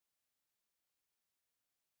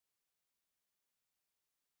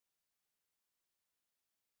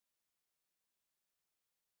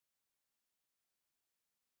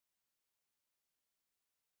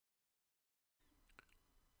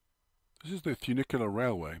This is the Funicular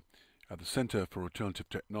Railway at the Centre for Alternative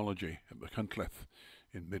Technology at Machynlleth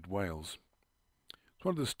in mid-Wales. It's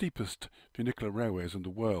one of the steepest funicular railways in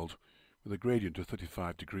the world, with a gradient of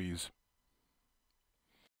 35 degrees.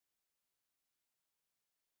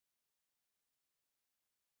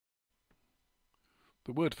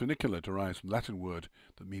 The word funicular derives from the Latin word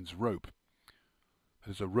that means rope.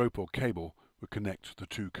 That is, a rope or cable would connect the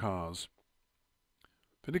two cars.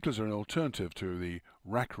 Funiculars are an alternative to the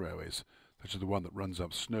rack railways, such as the one that runs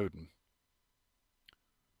up Snowdon.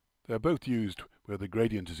 They are both used where the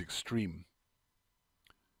gradient is extreme.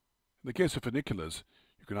 In the case of funiculars,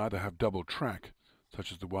 you can either have double track,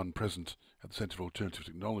 such as the one present at the Centre for Alternative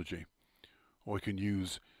Technology, or you can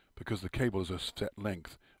use, because the cable is a set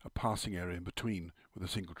length, a passing area in between with a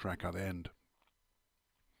single track at the end.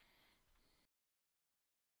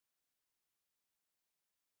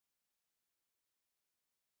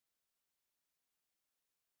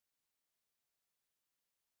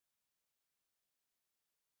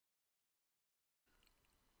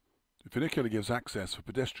 The funicular gives access for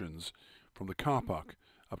pedestrians from the car park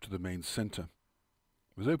up to the main centre.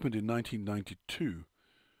 It was opened in 1992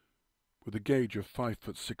 with a gauge of 5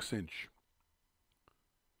 foot 6 inch.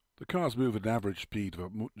 The cars move at an average speed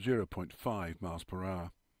of 0.5 miles per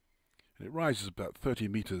hour, and it rises about 30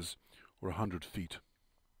 meters or 100 feet.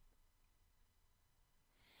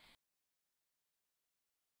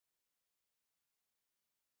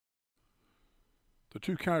 The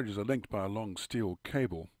two carriages are linked by a long steel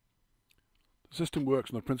cable. The system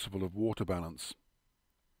works on the principle of water balance.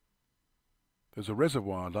 There's a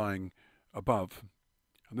reservoir lying above,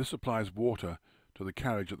 and this supplies water to the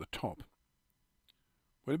carriage at the top.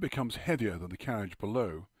 When it becomes heavier than the carriage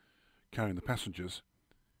below, carrying the passengers,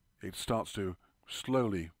 it starts to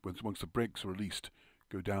slowly, once the brakes are released,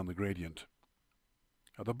 go down the gradient.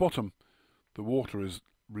 At the bottom, the water is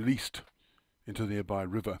released into the nearby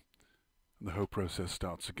river, and the whole process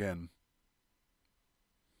starts again.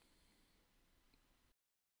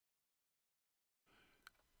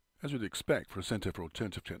 As you'd expect for a Centre for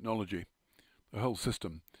Alternative Technology, the whole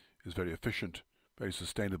system is very efficient, very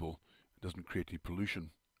sustainable, and doesn't create any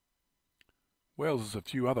pollution. Wales has a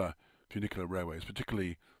few other funicular railways,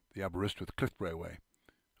 particularly the Aberystwyth Cliff Railway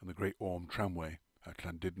and the Great Orme Tramway at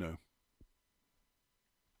Llandudno.